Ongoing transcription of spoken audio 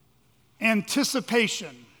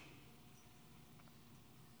Anticipation.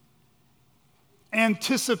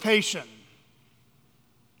 Anticipation.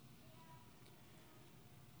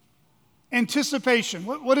 Anticipation.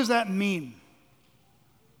 What does that mean?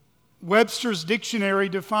 Webster's dictionary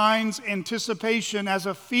defines anticipation as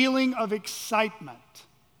a feeling of excitement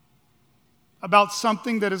about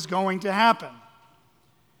something that is going to happen.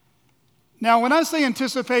 Now, when I say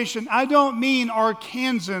anticipation, I don't mean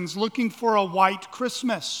Arkansans looking for a white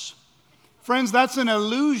Christmas. Friends, that's an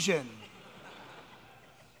illusion.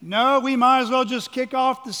 No, we might as well just kick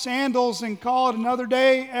off the sandals and call it another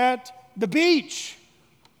day at the beach.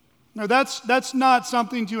 No, that's not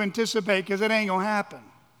something to anticipate because it ain't going to happen.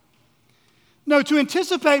 No, to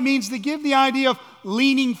anticipate means to give the idea of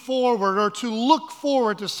leaning forward or to look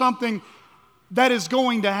forward to something that is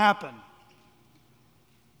going to happen.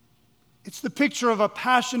 It's the picture of a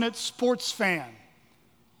passionate sports fan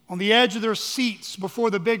on the edge of their seats before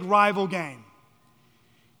the big rival game.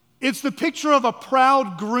 It's the picture of a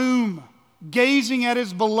proud groom gazing at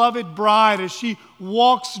his beloved bride as she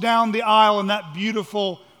walks down the aisle in that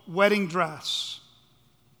beautiful wedding dress.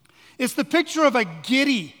 It's the picture of a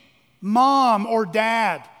giddy mom or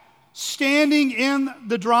dad standing in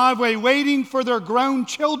the driveway waiting for their grown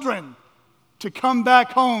children to come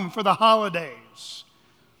back home for the holidays.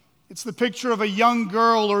 It's the picture of a young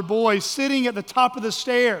girl or boy sitting at the top of the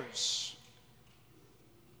stairs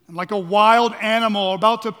and like a wild animal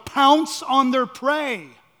about to pounce on their prey.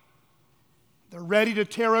 They're ready to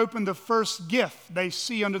tear open the first gift they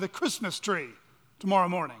see under the Christmas tree tomorrow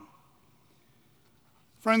morning.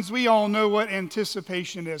 Friends, we all know what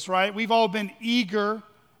anticipation is, right? We've all been eager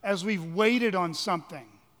as we've waited on something.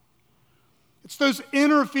 It's those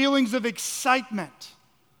inner feelings of excitement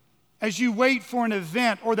as you wait for an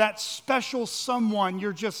event or that special someone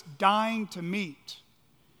you're just dying to meet.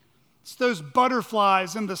 It's those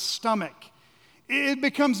butterflies in the stomach. It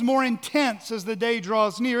becomes more intense as the day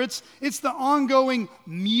draws near. It's the ongoing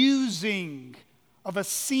musing of a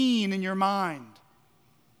scene in your mind.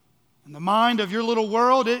 In the mind of your little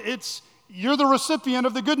world, you're the recipient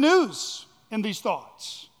of the good news in these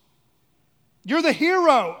thoughts. You're the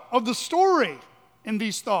hero of the story in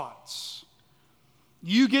these thoughts.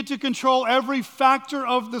 You get to control every factor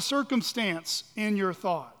of the circumstance in your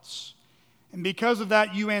thoughts. And because of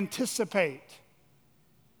that, you anticipate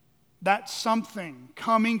that something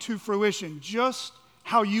coming to fruition just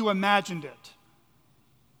how you imagined it,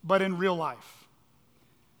 but in real life.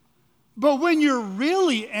 But when you're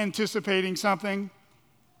really anticipating something,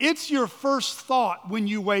 it's your first thought when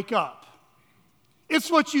you wake up.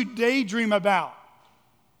 It's what you daydream about.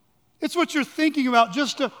 It's what you're thinking about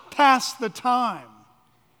just to pass the time.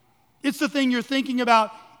 It's the thing you're thinking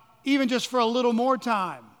about even just for a little more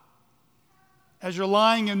time as you're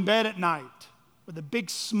lying in bed at night with a big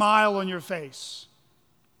smile on your face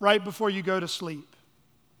right before you go to sleep.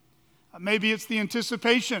 Maybe it's the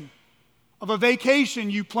anticipation of a vacation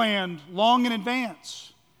you planned long in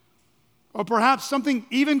advance. Or perhaps something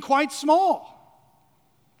even quite small,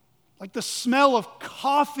 like the smell of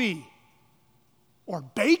coffee or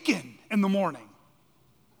bacon in the morning.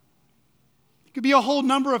 It could be a whole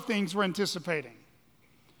number of things we're anticipating.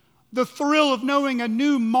 The thrill of knowing a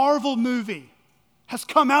new Marvel movie has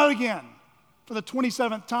come out again for the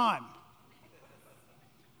 27th time.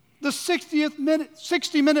 The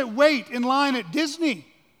 60-minute wait in line at Disney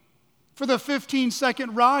for the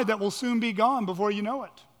 15-second ride that will soon be gone before you know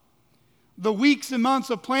it. The weeks and months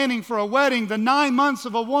of planning for a wedding, the 9 months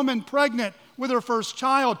of a woman pregnant with her first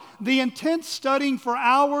child, the intense studying for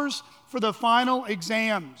hours for the final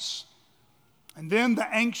exams, and then the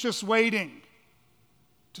anxious waiting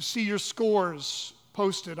to see your scores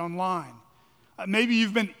posted online. Maybe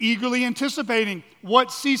you've been eagerly anticipating what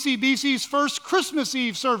CCBC's first Christmas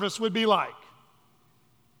Eve service would be like.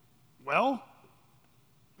 Well,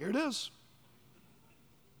 here it is.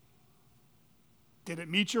 Did it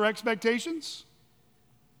meet your expectations?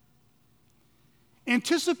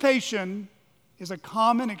 Anticipation is a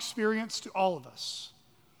common experience to all of us.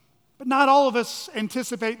 But not all of us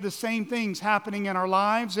anticipate the same things happening in our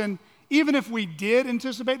lives. And even if we did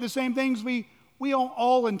anticipate the same things, we don't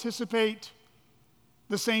all anticipate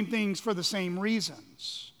the same things for the same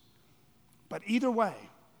reasons. But either way,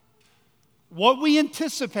 what we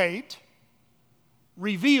anticipate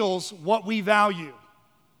reveals what we value.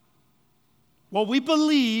 What we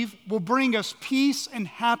believe will bring us peace and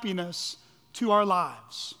happiness to our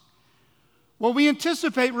lives. What we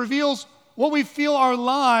anticipate reveals what we feel our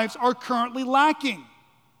lives are currently lacking.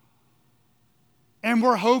 And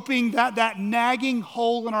we're hoping that that nagging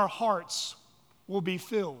hole in our hearts will be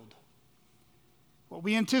filled. What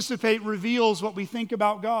we anticipate reveals what we think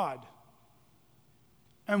about God.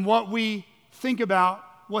 and what we think about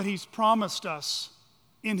what he's promised us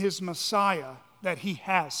in his Messiah that he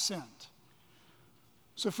has sent.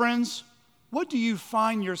 So friends, what do you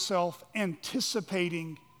find yourself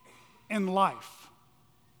anticipating in life?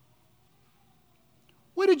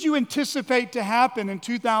 What did you anticipate to happen in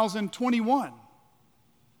 2021?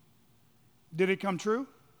 Did it come true?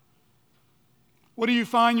 What do you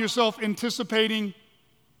find yourself anticipating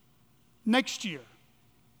next year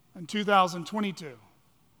in 2022?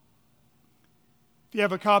 If you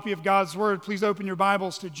have a copy of God's Word, please open your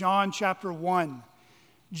Bibles to John chapter 1.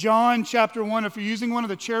 John chapter 1, if you're using one of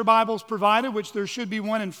the chair Bibles provided, which there should be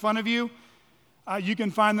one in front of you, you can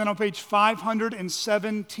find that on page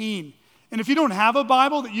 517. And if you don't have a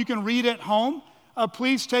Bible that you can read at home,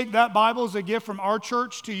 please take that Bible as a gift from our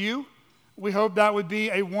church to you. We hope that would be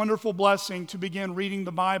a wonderful blessing to begin reading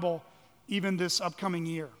the Bible even this upcoming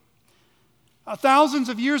year. Thousands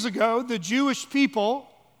of years ago, the Jewish people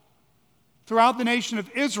throughout the nation of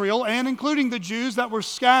Israel, and including the Jews that were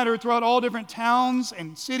scattered throughout all different towns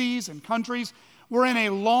and cities and countries, were in a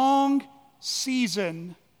long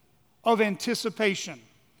season of anticipation.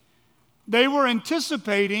 They were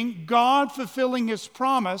anticipating God fulfilling his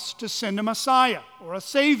promise to send a Messiah or a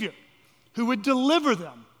Savior who would deliver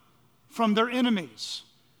them from their enemies.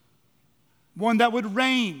 One that would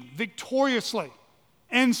reign victoriously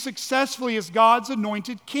and successfully as God's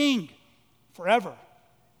anointed king forever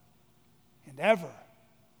and ever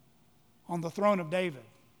on the throne of David.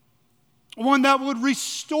 One that would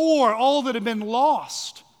restore all that had been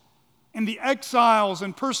lost in the exiles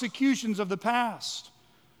and persecutions of the past.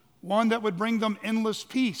 One that would bring them endless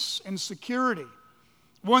peace and security.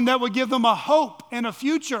 One that would give them a hope and a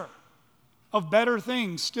future of better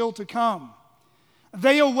things still to come.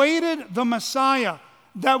 They awaited the Messiah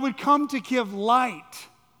that would come to give light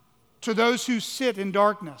to those who sit in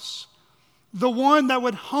darkness. The one that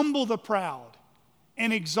would humble the proud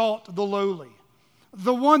and exalt the lowly.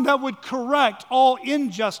 The one that would correct all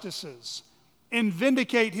injustices and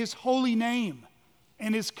vindicate his holy name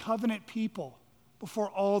and his covenant people before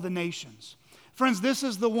all the nations. Friends, this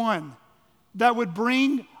is the one that would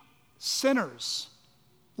bring sinners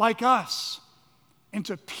like us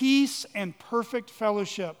into peace and perfect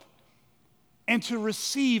fellowship and to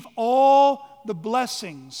receive all the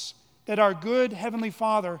blessings that our good Heavenly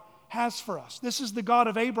Father has for us. This is the God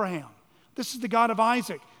of Abraham. This is the God of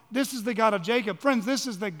Isaac. This is the God of Jacob. Friends, this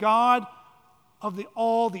is the God of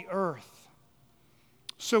all the earth.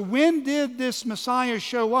 So when did this Messiah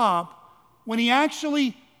show up? When he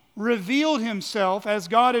actually revealed himself as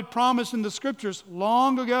God had promised in the Scriptures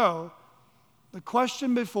long ago. The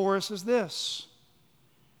question before us is this: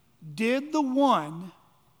 did the one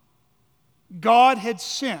God had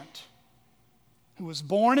sent, who was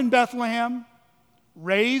born in Bethlehem,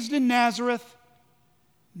 raised in Nazareth,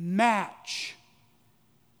 match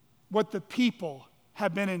what the people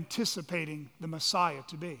have been anticipating the Messiah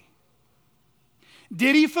to be?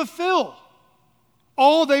 Did he fulfill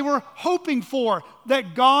all they were hoping for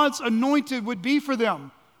that God's anointed would be for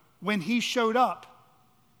them when he showed up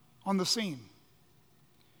on the scene?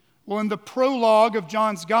 Well, in the prologue of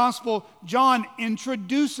John's Gospel, John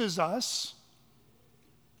introduces us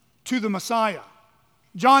to the Messiah.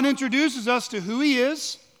 John introduces us to who he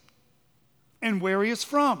is and where he is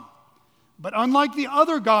from. But unlike the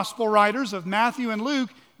other Gospel writers of Matthew and Luke,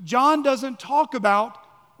 John doesn't talk about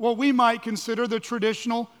what we might consider the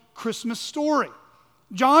traditional Christmas story.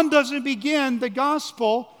 John doesn't begin the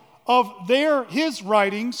Gospel of his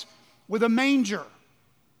writings with a manger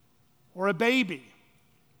or a baby.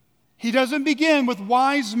 He doesn't begin with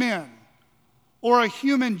wise men or a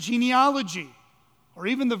human genealogy or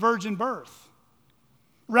even the virgin birth.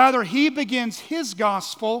 Rather, he begins his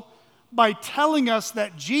gospel by telling us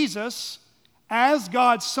that Jesus, as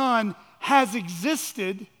God's Son, has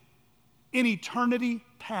existed in eternity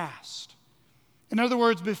past. In other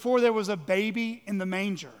words, before there was a baby in the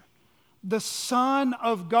manger, the Son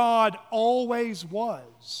of God always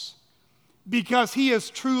was, because he is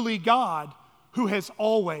truly God who has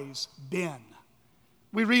always been.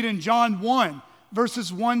 We read in John 1,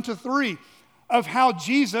 verses 1 to 3, of how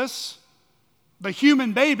Jesus, the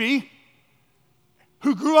human baby,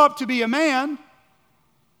 who grew up to be a man,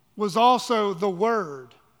 was also the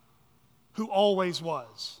Word who always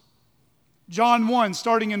was. John 1,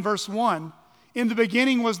 starting in verse 1, in the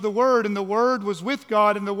beginning was the Word, and the Word was with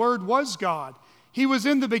God, and the Word was God. He was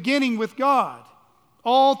in the beginning with God.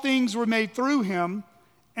 All things were made through him,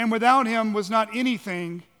 and without him was not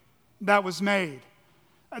anything that was made.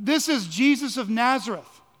 This is Jesus of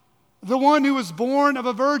Nazareth, the one who was born of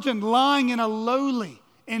a virgin, lying in a lowly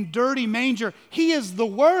and dirty manger. He is the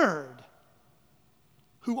Word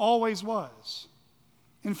who always was.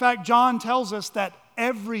 In fact, John tells us that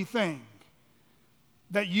everything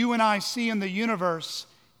that you and I see in the universe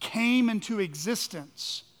came into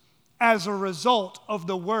existence as a result of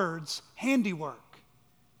the Word's handiwork,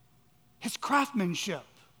 His craftsmanship,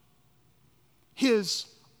 His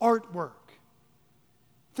artwork.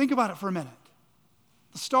 Think about it for a minute.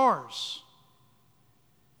 The stars,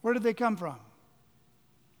 where did they come from?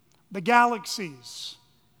 The galaxies,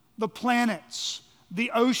 the planets,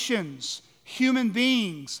 the oceans, human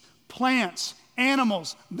beings, plants,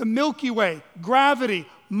 animals, the Milky Way, gravity,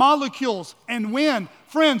 molecules, and wind.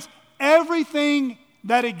 Friends, everything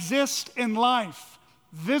that exists in life,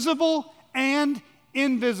 visible and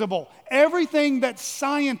invisible, everything that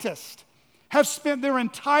scientists have spent their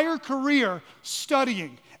entire career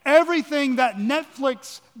studying, everything that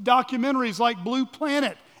Netflix documentaries like Blue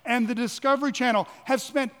Planet and the Discovery Channel have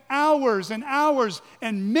spent hours and hours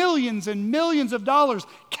and millions of dollars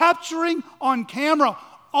capturing on camera,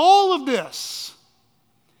 all of this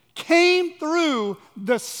came through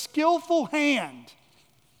the skillful hand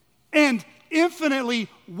and infinitely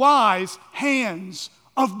wise hands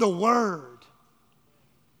of the Word.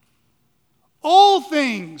 All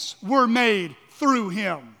things were made through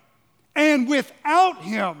Him, and without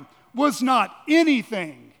Him was not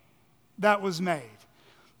anything that was made.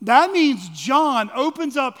 That means John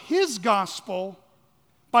opens up his gospel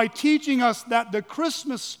by teaching us that the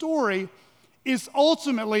Christmas story is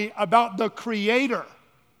ultimately about the Creator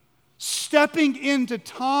stepping into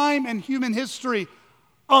time and human history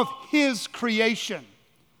of His creation.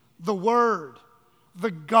 The Word, the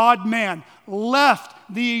God-man, left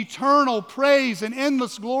the eternal praise and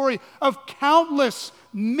endless glory of countless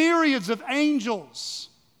myriads of angels.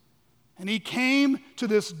 And He came to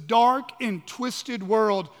this dark and twisted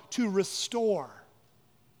world to restore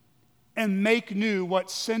and make new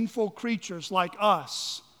what sinful creatures like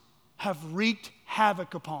us have wreaked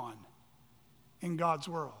havoc upon in God's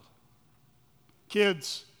world.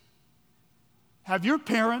 Kids, have your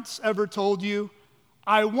parents ever told you,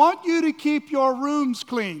 I want you to keep your rooms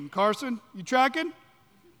clean? Carson, you tracking?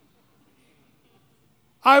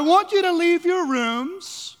 I want you to leave your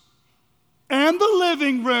rooms and the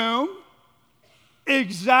living room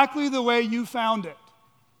exactly the way you found it.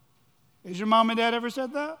 Has your mom and dad ever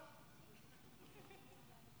said that?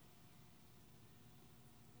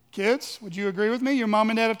 Kids, would you agree with me? Your mom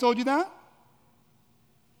and dad have told you that?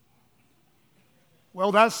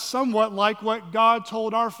 Well, that's somewhat like what God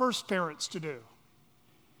told our first parents to do.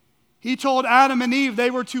 He told Adam and Eve they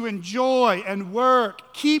were to enjoy and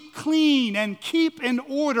work, keep clean, and keep in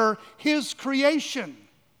order His creation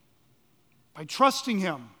by trusting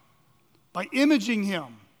Him, by imaging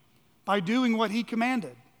Him, by doing what He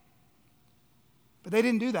commanded. But they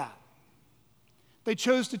didn't do that. They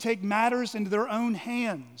chose to take matters into their own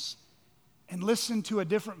hands and listen to a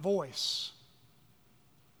different voice,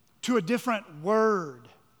 to a different word.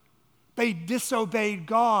 They disobeyed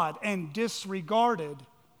God and disregarded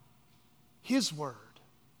His word.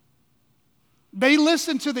 They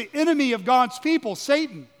listened to the enemy of God's people,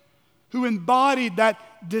 Satan, who embodied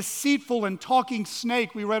that deceitful and talking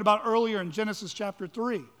snake we read about earlier in Genesis chapter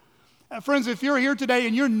 3. Friends, if you're here today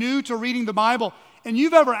and you're new to reading the Bible and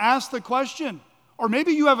you've ever asked the question, or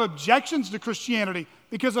maybe you have objections to Christianity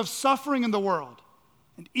because of suffering in the world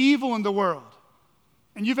and evil in the world,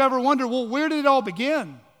 and you've ever wondered, well, where did it all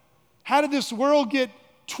begin? How did this world get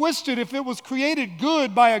twisted if it was created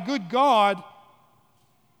good by a good God?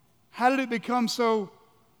 How did it become so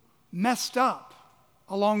messed up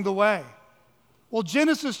along the way? Well,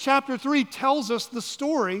 Genesis chapter 3 tells us the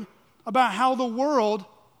story about how the world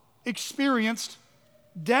experienced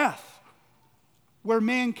death, where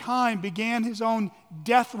mankind began his own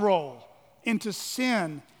death roll into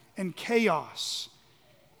sin and chaos.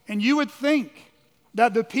 And you would think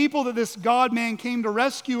that the people that this God-man came to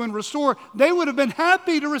rescue and restore, they would have been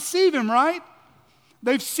happy to receive Him, right?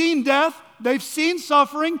 They've seen death, they've seen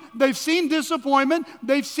suffering, they've seen disappointment,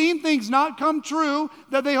 they've seen things not come true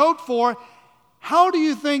that they hoped for. How do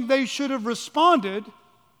you think they should have responded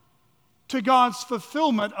to God's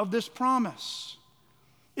fulfillment of this promise?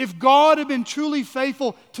 If God had been truly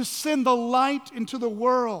faithful to send the light into the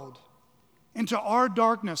world, into our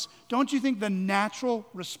darkness, don't you think the natural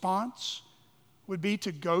response would be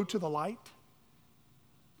to go to the light?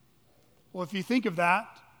 Well, if you think of that,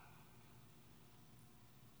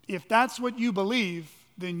 if that's what you believe,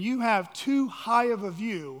 then you have too high of a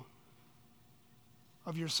view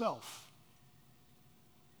of yourself.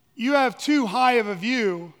 You have too high of a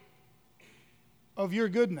view of your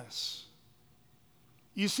goodness.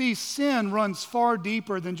 You see, sin runs far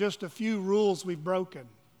deeper than just a few rules we've broken.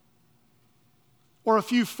 or a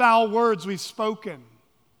few foul words we've spoken.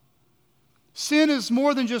 Sin is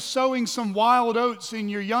more than just sowing some wild oats in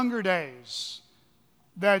your younger days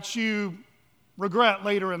that you regret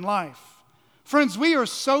later in life. Friends, we are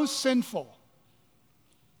so sinful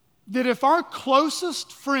that if our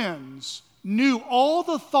closest friends knew all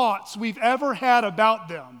the thoughts we've ever had about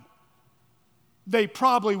them, they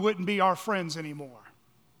probably wouldn't be our friends anymore.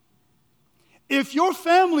 If your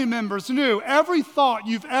family members knew every thought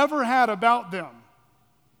you've ever had about them,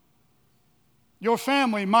 your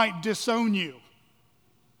family might disown you.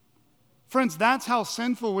 Friends, that's how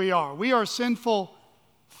sinful we are. We are sinful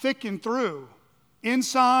thick and through,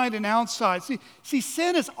 inside and outside. See,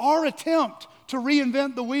 sin is our attempt to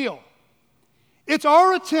reinvent the wheel. It's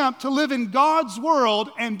our attempt to live in God's world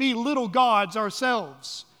and be little gods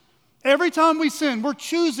ourselves. Every time we sin, we're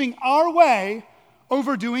choosing our way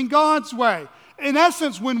over doing God's way. In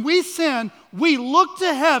essence, when we sin, we look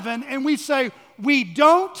to heaven and we say, "We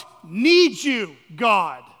don't need you,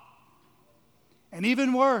 God." And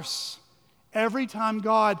even worse, every time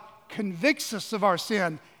God convicts us of our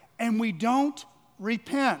sin and we don't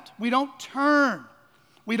repent, we don't turn,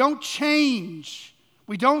 we don't change,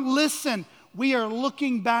 we don't listen, we are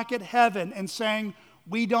looking back at heaven and saying,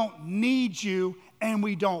 "We don't need you and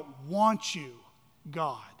we don't want you,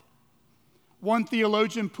 God." One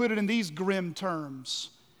theologian put it in these grim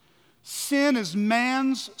terms: sin is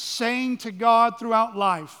man's saying to God throughout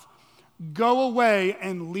life, "Go away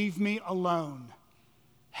and leave me alone."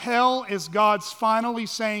 Hell is God's finally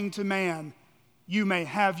saying to man, "You may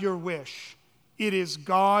have your wish." It is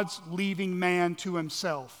God's leaving man to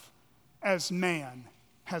himself, as man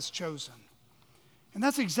has chosen. And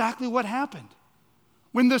that's exactly what happened.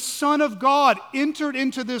 When the Son of God entered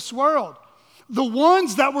into this world, the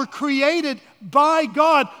ones that were created by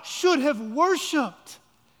God should have worshiped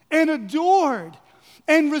and adored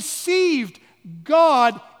and received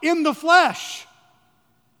God in the flesh.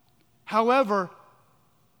 However,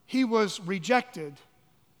 he was rejected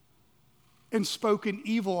and spoken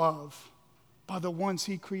evil of by the ones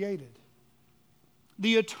he created.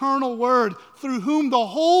 The eternal Word, through whom the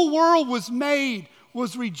whole world was made,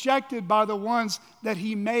 was rejected by the ones that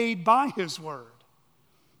he made by his Word.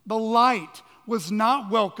 The light was not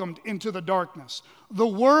welcomed into the darkness. The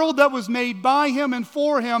world that was made by him and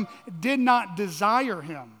for him did not desire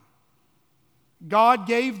him. God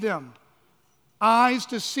gave them eyes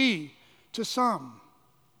to see to some.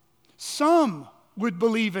 Some would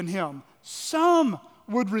believe in him. Some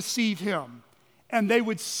would receive him. And they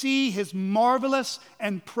would see his marvelous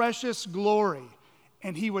and precious glory.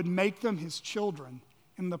 And he would make them his children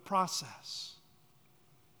in the process.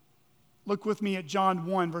 Look with me at John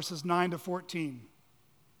 1, verses 9 to 14.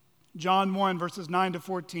 John 1, verses 9 to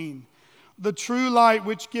 14. The true light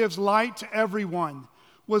which gives light to everyone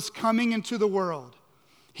was coming into the world.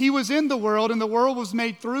 He was in the world, and the world was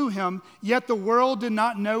made through him, yet the world did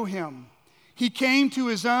not know him. He came to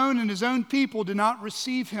his own, and his own people did not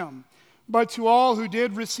receive him. But to all who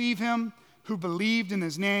did receive him, who believed in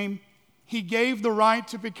his name, he gave the right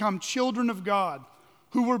to become children of God,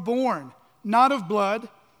 who were born not of blood,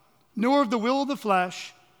 nor of the will of the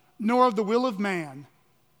flesh, nor of the will of man,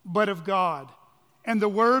 but of God. And the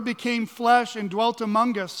Word became flesh and dwelt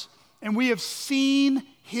among us, and we have seen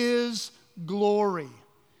his glory.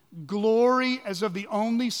 Glory as of the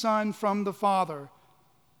only Son from the Father,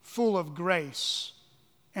 full of grace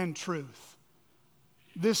and truth.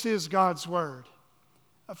 This is God's Word.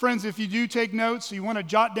 Friends, if you do take notes, you want to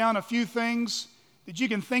jot down a few things that you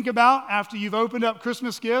can think about after you've opened up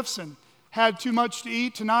Christmas gifts and had too much to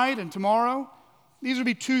eat tonight and tomorrow, these would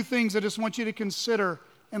be two things I just want you to consider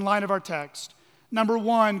in light of our text. Number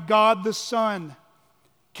one, God the Son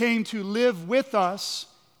came to live with us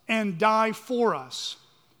and die for us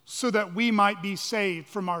so that we might be saved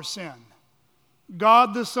from our sin.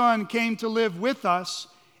 God the Son came to live with us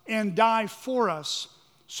and die for us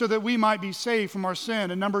so that we might be saved from our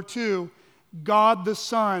sin. And number two, God the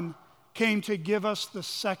Son came to give us the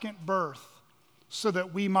second birth so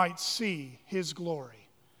that we might see his glory.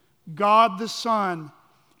 God the Son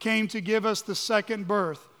came to give us the second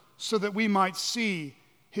birth so that we might see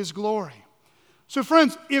his glory. So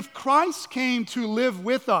friends, if Christ came to live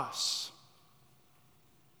with us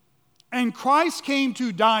and Christ came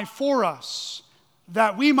to die for us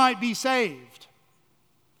that we might be saved,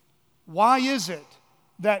 why is it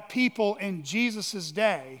that people in Jesus'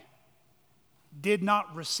 day did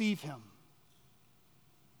not receive him?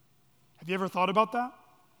 Have you ever thought about that?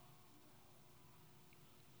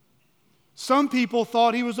 Some people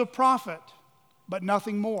thought he was a prophet, but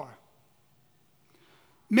nothing more.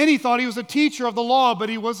 Many thought he was a teacher of the law, but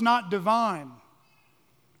he was not divine.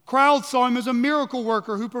 Crowds saw him as a miracle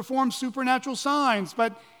worker who performed supernatural signs,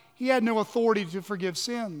 but he had no authority to forgive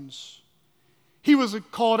sins. He was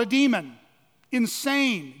called a demon,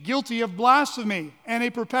 insane, guilty of blasphemy, and a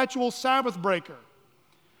perpetual Sabbath breaker.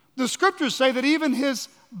 The scriptures say that even his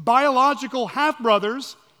biological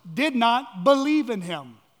half-brothers did not believe in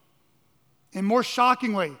him. And more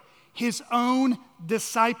shockingly, his own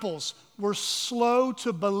disciples were slow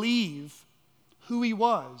to believe who he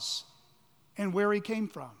was and where he came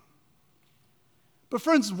from. But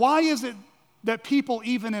friends, why is it that people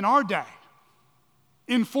even in our day,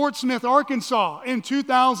 in Fort Smith, Arkansas, in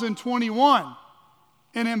 2021,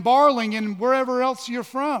 and in Barling and wherever else you're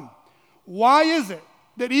from, why is it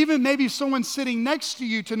that even maybe someone sitting next to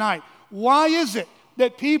you tonight, why is it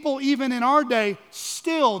that people even in our day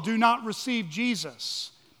still do not receive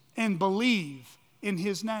Jesus and believe in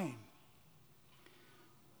his name?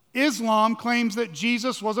 Islam claims that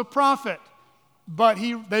Jesus was a prophet, but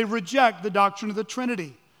they reject the doctrine of the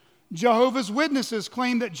Trinity. Jehovah's Witnesses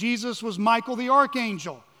claim that Jesus was Michael the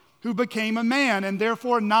Archangel, who became a man and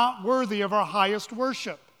therefore not worthy of our highest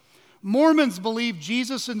worship. Mormons believe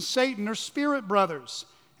Jesus and Satan are spirit brothers,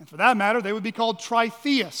 and for that matter, they would be called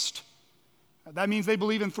tritheist. That means they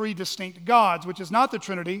believe in three distinct gods, which is not the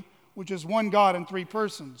Trinity, which is one God in three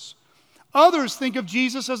persons. Others think of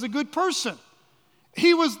Jesus as a good person.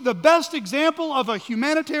 He was the best example of a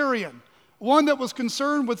humanitarian, one that was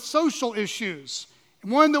concerned with social issues,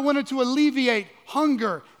 and one that wanted to alleviate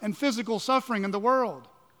hunger and physical suffering in the world.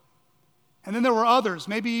 And then there were others,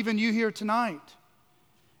 maybe even you here tonight.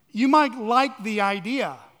 You might like the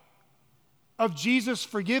idea of Jesus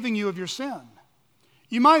forgiving you of your sin.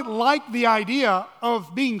 You might like the idea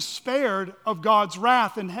of being spared of God's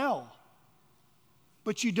wrath in hell.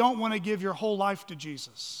 But you don't want to give your whole life to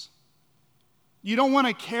Jesus. You don't want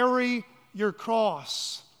to carry your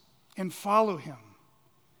cross and follow him.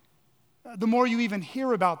 The more you even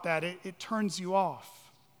hear about that, it turns you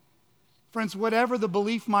off. Friends, whatever the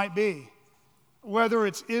belief might be, whether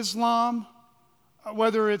it's Islam,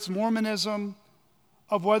 whether it's Mormonism,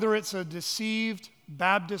 of whether it's a deceived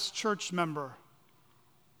Baptist church member,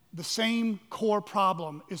 the same core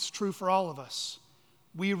problem is true for all of us.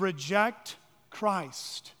 We reject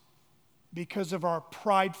Christ because of our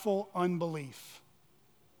prideful unbelief.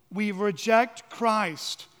 We reject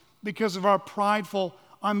Christ because of our prideful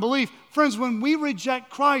unbelief. Friends, when we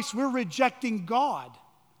reject Christ, we're rejecting God.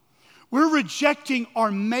 We're rejecting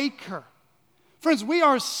our Maker. Friends, we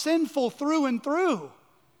are sinful through and through.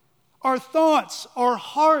 Our thoughts, our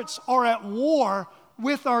hearts are at war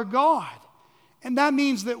with our God. And that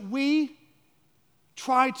means that we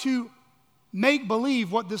try to make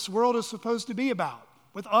believe what this world is supposed to be about,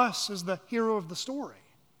 with us as the hero of the story.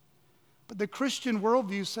 But the Christian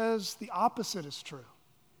worldview says the opposite is true.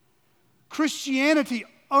 Christianity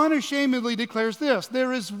unashamedly declares this: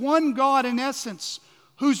 there is one God in essence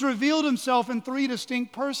who's revealed himself in three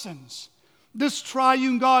distinct persons. This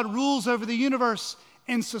triune God rules over the universe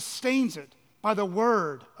and sustains it by the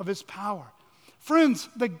word of his power. Friends,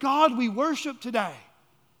 the God we worship today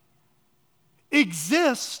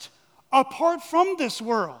exists apart from this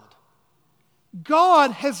world.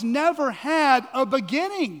 God has never had a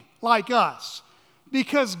beginning like us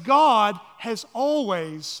because God has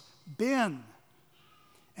always been.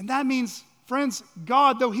 And that means, friends,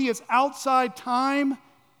 God, though he is outside time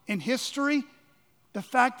and history, the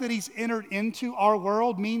fact that he's entered into our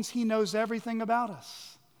world means he knows everything about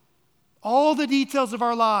us. All the details of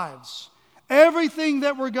our lives, everything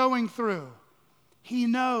that we're going through, he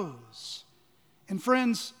knows. And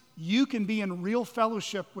friends, you can be in real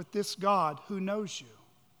fellowship with this God who knows you.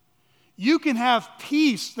 You can have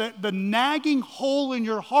peace that the nagging hole in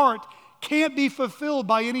your heart can't be fulfilled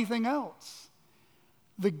by anything else.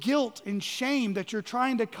 The guilt and shame that you're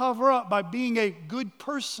trying to cover up by being a good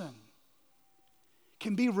person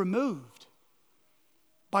can be removed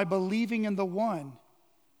by believing in the one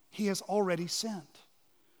he has already sent.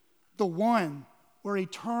 The one where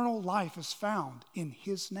eternal life is found in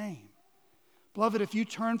his name. Beloved, if you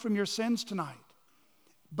turn from your sins tonight,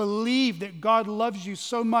 believe that God loves you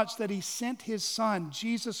so much that he sent his son,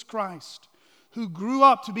 Jesus Christ, who grew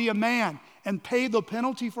up to be a man and paid the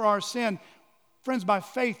penalty for our sin. Friends, by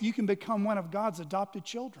faith, you can become one of God's adopted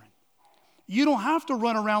children. You don't have to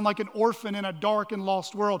run around like an orphan in a dark and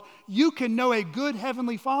lost world. You can know a good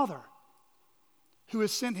heavenly Father who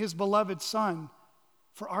has sent his beloved Son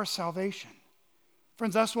for our salvation.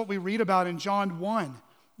 Friends, that's what we read about in John 1,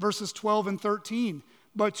 verses 12 and 13.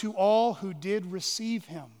 But to all who did receive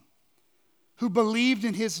him, who believed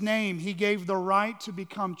in his name, he gave the right to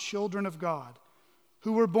become children of God,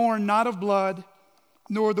 who were born not of blood,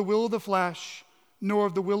 nor the will of the flesh, nor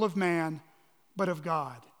of the will of man, but of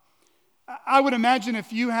God. I would imagine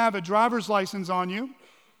if you have a driver's license on you,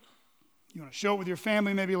 you want to show it with your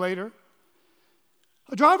family maybe later.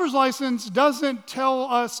 A driver's license doesn't tell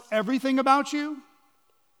us everything about you,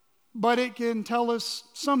 but it can tell us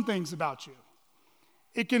some things about you.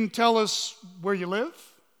 It can tell us where you live.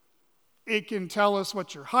 It can tell us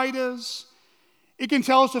what your height is. It can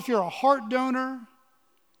tell us if you're a heart donor.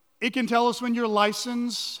 It can tell us when your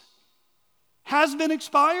license has been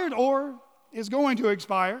expired or is going to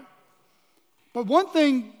expire. But one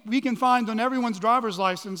thing we can find on everyone's driver's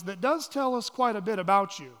license that does tell us quite a bit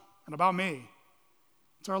about you and about me,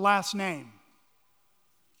 it's our last name.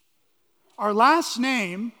 Our last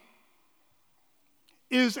name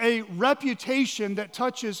is a reputation that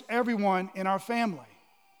touches everyone in our family.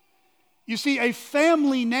 You see, a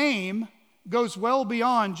family name goes well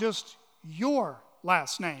beyond just your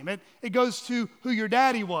last name. It goes to who your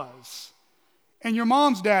daddy was, and your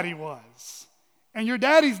mom's daddy was, and your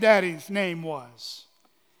daddy's name was.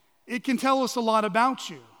 It can tell us a lot about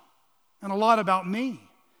you and a lot about me.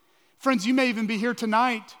 Friends, you may even be here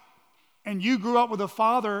tonight and you grew up with a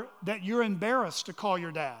father that you're embarrassed to call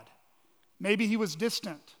your dad. Maybe he was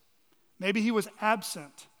distant. Maybe he was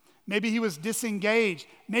absent. Maybe he was disengaged.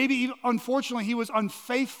 Maybe, unfortunately, he was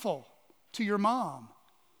unfaithful to your mom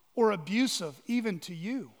or abusive even to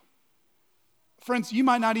you. Friends, you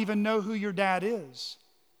might not even know who your dad is.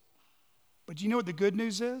 But you know what the good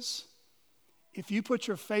news is? If you put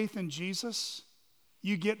your faith in Jesus,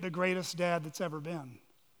 you get the greatest dad that's ever been.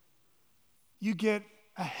 You get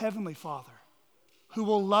a heavenly Father who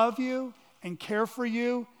will love you and care for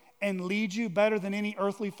you and lead you better than any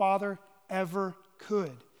earthly father ever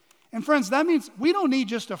could. And friends, that means we don't need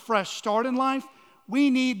just a fresh start in life. We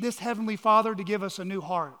need this heavenly Father to give us a new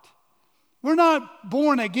heart. We're not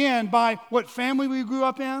born again by what family we grew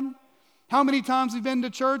up in, how many times we've been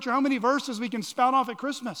to church, or how many verses we can spout off at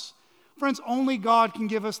Christmas. Friends, only God can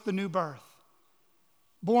give us the new birth.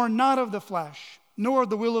 Born not of the flesh, nor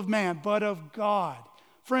of the will of man, but of God.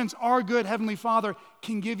 Friends, our good heavenly Father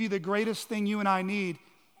can give you the greatest thing you and I need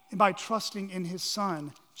by trusting in his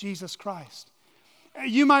Son, Jesus Christ.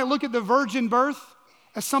 You might look at the virgin birth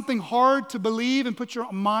as something hard to believe and put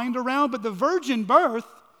your mind around, but the virgin birth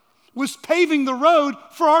was paving the road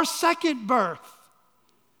for our second birth,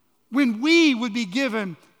 when we would be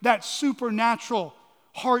given that supernatural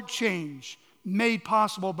heart change made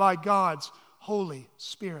possible by God's Holy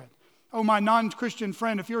Spirit. Oh, my non-Christian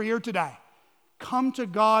friend, if you're here today, come to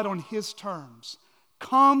God on his terms.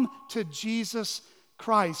 Come to Jesus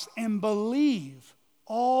Christ and believe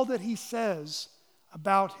all that he says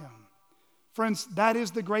about him. Friends, that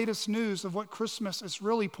is the greatest news of what Christmas is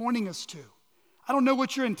really pointing us to. I don't know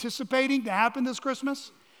what you're anticipating to happen this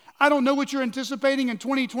Christmas. I don't know what you're anticipating in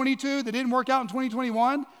 2022 that didn't work out in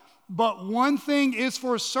 2021. But one thing is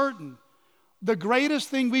for certain. The greatest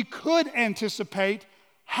thing we could anticipate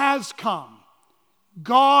has come.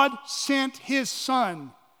 God sent his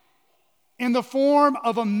Son in the form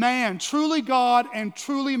of a man, truly God and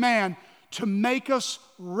truly man, to make us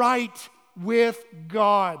right with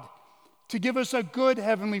God, to give us a good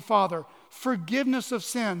heavenly Father, forgiveness of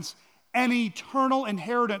sins, and eternal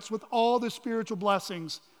inheritance with all the spiritual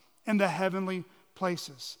blessings in the heavenly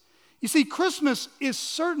places. You see, Christmas is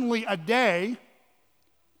certainly a day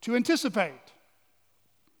to anticipate.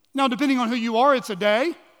 Now, depending on who you are, it's a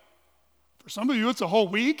day. For some of you, it's a whole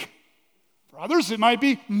week. For others, it might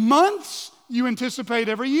be months you anticipate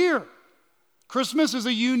every year. Christmas is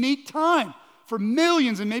a unique time for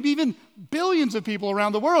millions and maybe even billions of people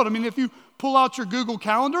around the world. I mean, if you pull out your Google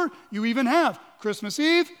Calendar, you even have Christmas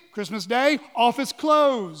Eve, Christmas Day, office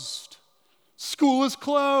closed, school is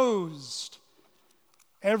closed.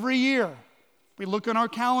 Every year, we look on our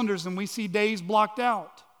calendars and we see days blocked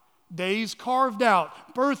out, days carved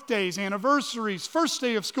out, birthdays, anniversaries, first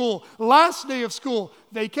day of school, last day of school,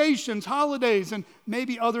 vacations, holidays, and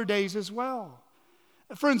maybe other days as well.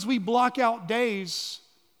 Friends, we block out days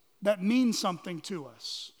that mean something to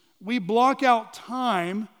us. We block out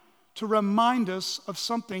time to remind us of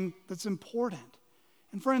something that's important.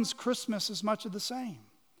 And friends, Christmas is much of the same.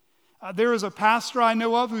 There is a pastor I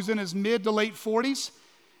know of who's in his mid to late 40s,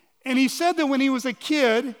 and he said that when he was a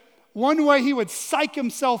kid, one way he would psych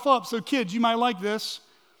himself up, so kids, you might like this,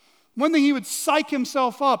 one thing he would psych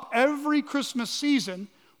himself up every Christmas season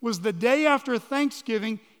was the day after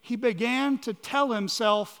Thanksgiving, he began to tell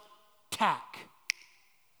himself, tack,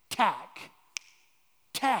 tack,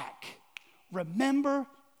 tack. Remember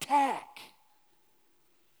tack.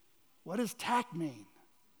 What does tack mean?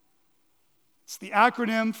 It's the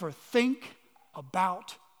acronym for Think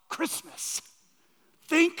About Christmas.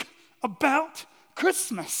 Think about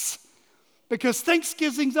Christmas. Because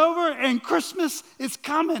Thanksgiving's over and Christmas is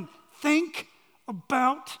coming. Think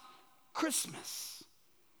about Christmas.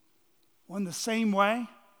 Well, in the same way,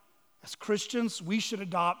 as Christians, we should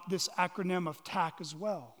adopt this acronym of TAC as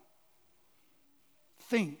well.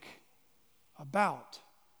 Think about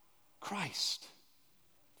Christ.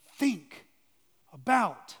 Think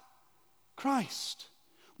about Christ.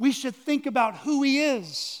 We should think about who He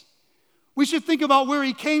is. We should think about where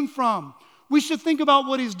He came from. We should think about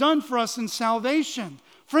what He's done for us in salvation.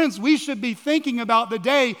 Friends, we should be thinking about the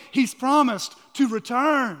day He's promised to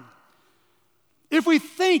return. If we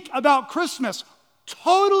think about Christmas,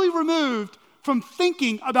 totally removed from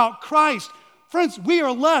thinking about Christ, friends, we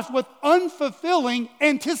are left with unfulfilling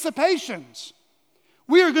anticipations.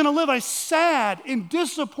 We are going to live a sad and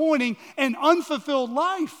disappointing and unfulfilled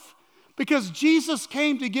life because Jesus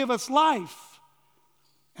came to give us life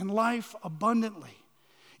and life abundantly.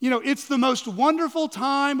 You know, it's the most wonderful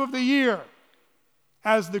time of the year,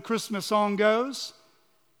 as the Christmas song goes,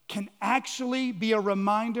 can actually be a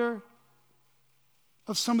reminder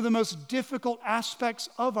of some of the most difficult aspects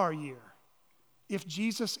of our year if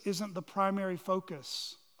Jesus isn't the primary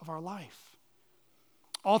focus of our life.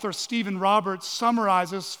 Author Stephen Roberts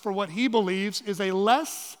summarizes for what he believes is a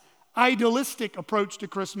less idealistic approach to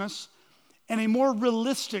Christmas and a more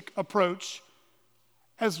realistic approach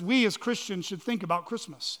as we as Christians should think about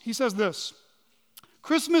Christmas. He says this: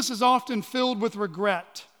 Christmas is often filled with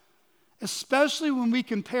regret, especially when we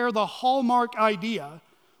compare the hallmark idea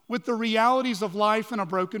with the realities of life in a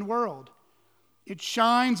broken world. It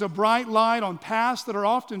shines a bright light on pasts that are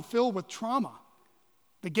often filled with trauma,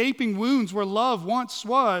 the gaping wounds where love once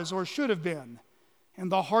was or should have been,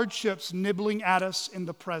 and the hardships nibbling at us in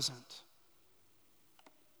the present.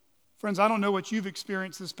 Friends, I don't know what you've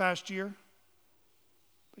experienced this past year,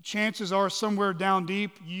 but chances are somewhere down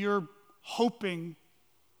deep you're hoping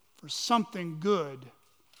for something good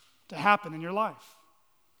to happen in your life.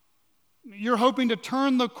 You're hoping to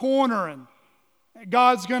turn the corner and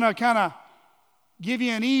God's going to kind of give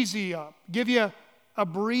you an easy up, give you a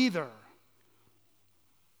breather.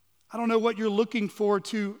 I don't know what you're looking for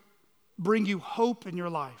to bring you hope in your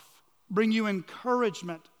life, bring you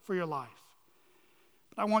encouragement for your life.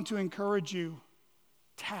 But I want to encourage you,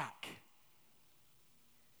 TAC.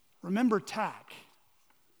 Remember TAC.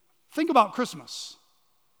 Think about Christmas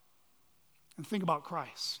and think about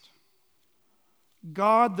Christ.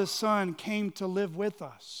 God the Son came to live with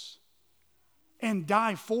us and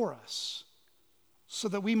die for us so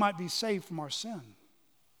that we might be saved from our sin.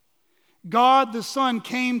 God the Son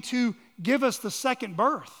came to give us the second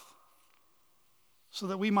birth so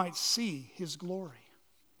that we might see His glory.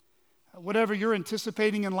 Whatever you're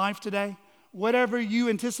anticipating in life today, whatever you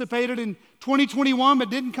anticipated in 2021 but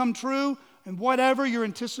didn't come true, and whatever you're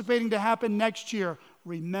anticipating to happen next year,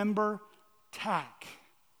 remember TAC.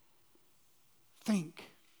 Think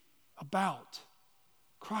about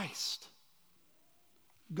Christ.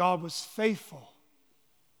 God was faithful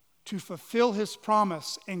to fulfill His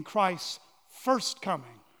promise in Christ's first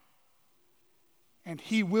coming. And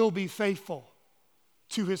He will be faithful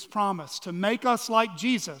to His promise to make us like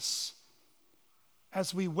Jesus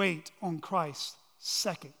as we wait on Christ's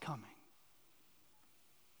second coming.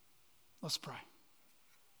 Let's pray.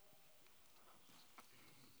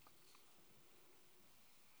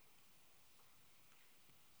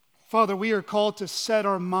 Father, we are called to set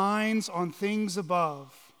our minds on things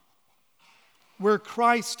above, where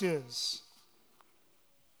Christ is,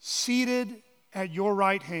 seated at your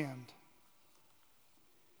right hand.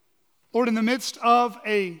 Lord, in the midst of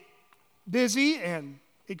a busy and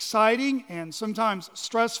exciting and sometimes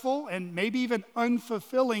stressful and maybe even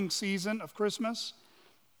unfulfilling season of Christmas,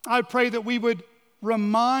 I pray that we would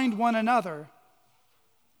remind one another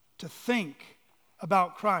to think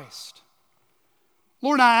about Christ.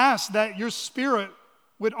 Lord, I ask that your Spirit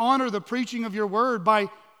would honor the preaching of your word by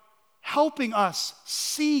helping us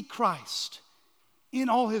see Christ in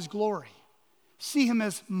all His glory. See Him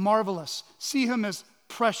as marvelous. See Him as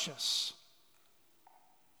precious.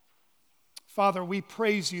 Father, we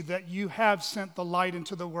praise you that you have sent the light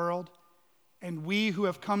into the world, and we who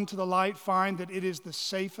have come to the light find that it is the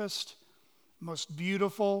safest, most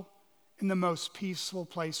beautiful, and the most peaceful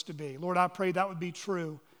place to be. Lord, I pray that would be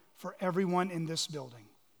true for everyone in this building.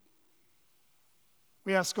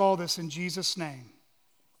 We ask all this in Jesus' name.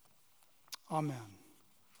 Amen.